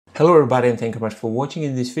Hello everybody and thank you very much for watching.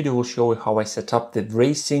 In this video we'll show you how I set up the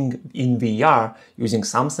racing in VR using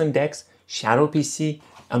Samsung DeX Shadow PC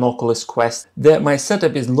and Oculus Quest. My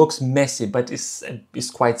setup looks messy, but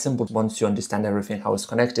it's quite simple once you understand everything, how it's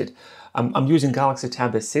connected. I'm using Galaxy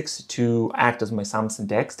Tab S6 to act as my Samsung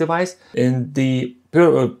DeX device. In the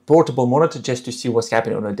portable monitor, just to see what's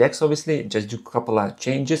happening on the DeX, obviously, just do a couple of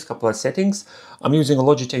changes, couple of settings. I'm using a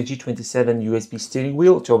Logitech G27 USB steering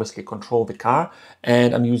wheel to obviously control the car.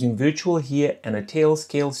 And I'm using virtual here and a tail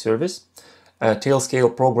scale service. Tail scale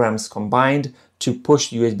programs combined to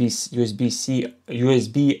push USB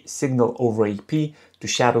signal over IP to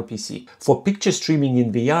Shadow PC. For picture streaming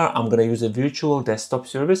in VR, I'm going to use a virtual desktop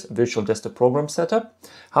service, virtual desktop program setup.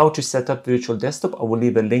 How to set up virtual desktop, I will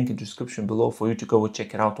leave a link in the description below for you to go and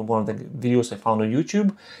check it out on one of the videos I found on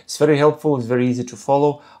YouTube. It's very helpful, it's very easy to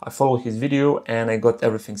follow. I followed his video and I got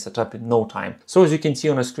everything set up in no time. So as you can see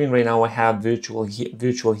on the screen right now, I have virtual here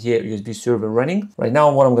USB server running. Right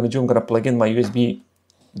now what I'm going to do, I'm going to plug in my USB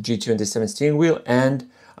G27 steering wheel and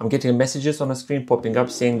I'm getting messages on the screen popping up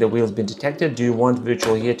saying the wheel's been detected. Do you want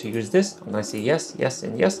virtual here to use this? I'm going to say yes, yes,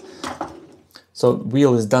 and yes. So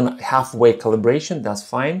wheel is done halfway calibration, that's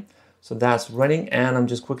fine. So that's running and I'm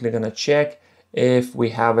just quickly going to check if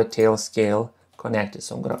we have a tail scale connected.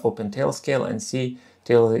 So I'm going to open tail scale and see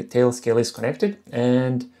tail scale is connected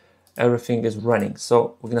and everything is running.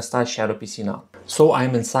 So we're going to start Shadow PC now. So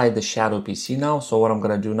I'm inside the Shadow PC now. So what I'm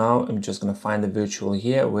going to do now, I'm just going to find the virtual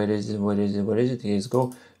here. Where is it? Where is it? Where is it? Here's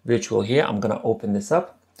go. Virtual here. I'm going to open this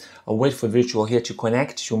up. I'll wait for virtual here to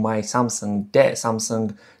connect to my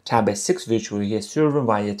Samsung Tab S6 virtual here server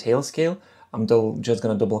via tail scale. I'm just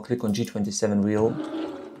going to double click on G27 wheel.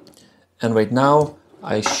 And right now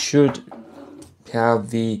I should have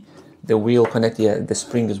the wheel connected. Yeah, the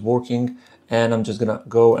spring is working. And I'm just going to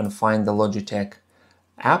go and find the Logitech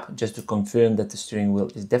app just to confirm that the steering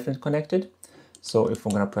wheel is definitely connected. So if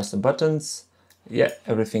I'm going to press the buttons, yeah,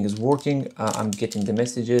 everything is working. I'm getting the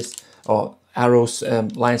messages or arrows,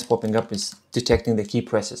 lines popping up is detecting the key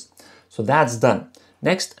presses. So that's done.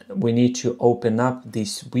 Next, we need to open up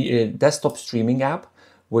this desktop streaming app,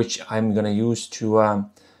 which I'm going to use to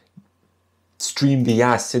stream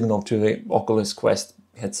VR signal to the Oculus Quest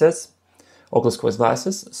headsets. Oculus Quest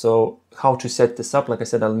glasses. So how to set this up, like I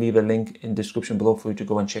said, I'll leave a link in the description below for you to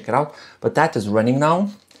go and check it out. But that is running now.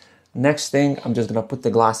 Next thing, I'm just gonna put the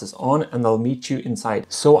glasses on and I'll meet you inside.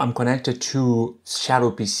 So I'm connected to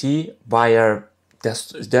Shadow PC via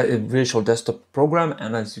virtual desktop program.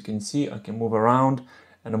 And as you can see, I can move around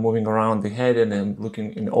and I'm moving around the head and I'm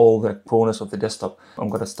looking in all the corners of the desktop. I'm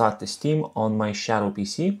gonna start the Steam on my Shadow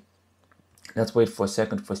PC. Let's wait for a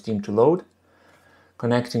second for Steam to load.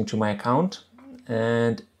 Connecting to my account,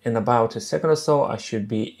 and in about a second or so I should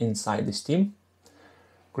be inside the Steam.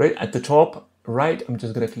 Great. At the top right, I'm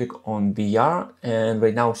just going to click on VR, and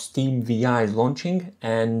right now Steam VR is launching,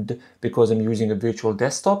 and because I'm using a virtual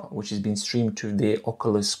desktop which has been streamed to the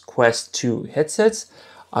Oculus Quest 2 headsets,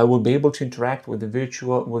 I will be able to interact with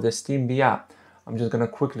the Steam VR. I'm just going to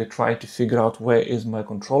quickly try to figure out where is my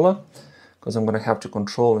controller, because I'm going to have to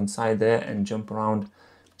control inside there and jump around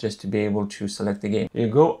just to be able to select the game. Here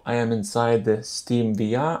you go, I am inside the Steam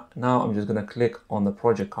VR. Now I'm just gonna click on the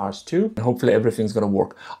Project Cars 2 and hopefully everything's gonna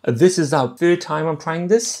work. This is our third time I'm trying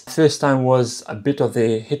this. First time was a bit of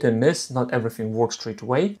a hit and miss, not everything works straight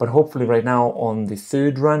away, but hopefully right now on the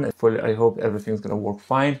third run, I hope everything's gonna work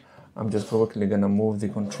fine. I'm just quickly gonna move the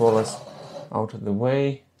controllers out of the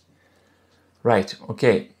way. Right,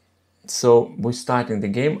 okay. So we're starting the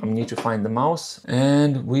game. I need to find the mouse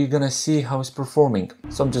and we're gonna see how it's performing.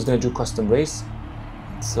 So I'm just gonna do custom race.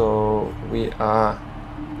 So we're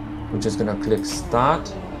just gonna click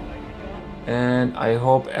start and I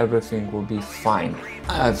hope everything will be fine.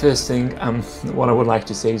 First thing, what I would like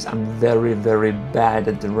to say is I'm very bad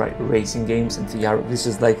at the racing games and VR. This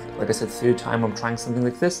is like I said, third time I'm trying something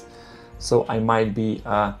like this. So I might be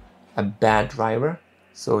a bad driver.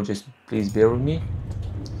 So just please bear with me.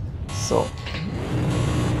 So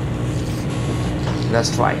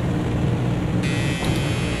let's try.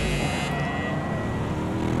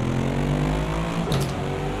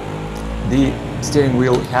 The steering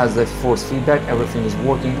wheel has the force feedback. Everything is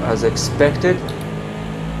working as expected.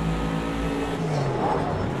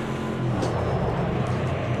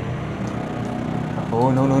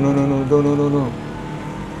 Oh no.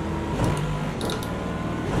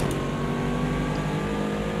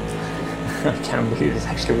 I can't believe it's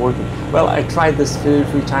actually working. Well, I tried this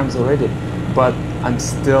 3 times already, but I'm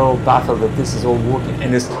still baffled that this is all working.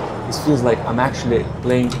 And this feels like I'm actually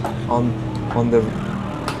playing on the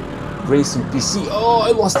racing PC. Oh,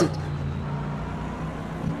 I lost it.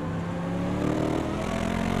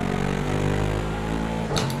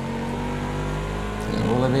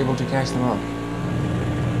 not able to catch them up.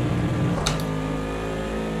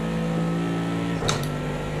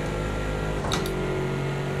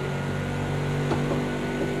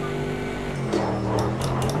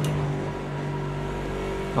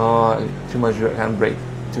 Too much handbrake,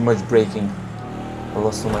 too much braking. I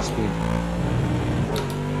lost so much speed.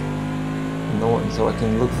 No one, so I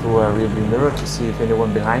can look through a rearview mirror to see if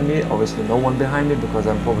anyone behind me. Obviously no one behind me because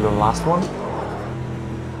I'm probably the last one.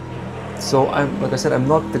 So like I said, I'm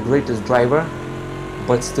not the greatest driver,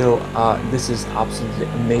 but still this is absolutely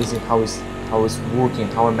amazing how it's working,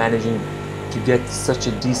 how I'm managing to get such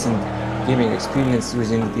a decent gaming experience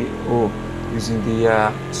using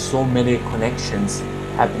the so many connections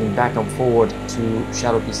happening back and forward to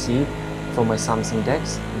Shadow PC from my Samsung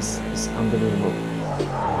DeX is unbelievable.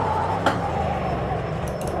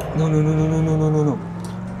 No.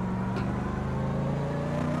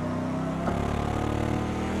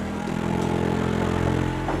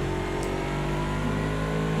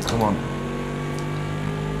 Come on.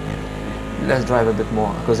 Let's drive a bit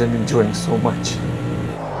more because I'm enjoying so much.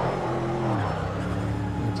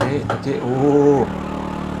 Okay. Oh.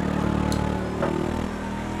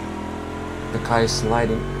 The car is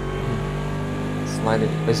sliding.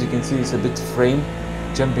 As you can see, it's a bit frame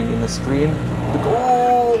jumping in the screen.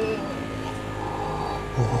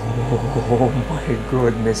 Oh my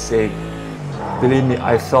goodness sake. Believe me,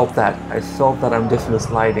 I felt that. I'm definitely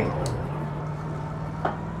sliding.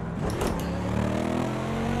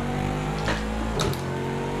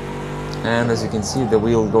 And as you can see, the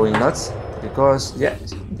wheel going nuts because, yeah,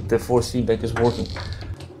 the force feedback is working.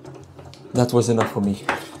 That was enough for me.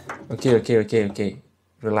 Okay.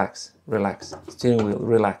 Relax. Steering wheel,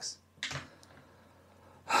 relax.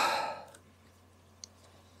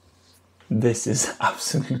 This is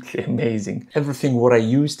absolutely amazing. Everything what I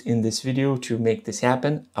used in this video to make this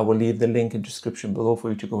happen, I will leave the link in the description below for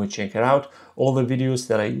you to go and check it out. All the videos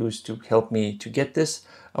that I used to help me to get this,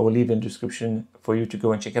 I will leave in the description for you to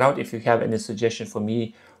go and check it out. If you have any suggestion for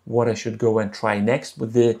me, what I should go and try next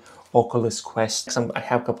with the Oculus Quest. I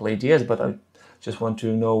have a couple ideas, but I just want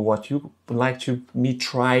to know what you would like to me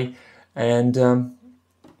try. And I'm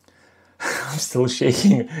still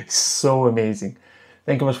shaking. It's so amazing.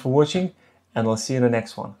 Thank you much for watching, and I'll see you in the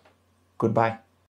next one. Goodbye.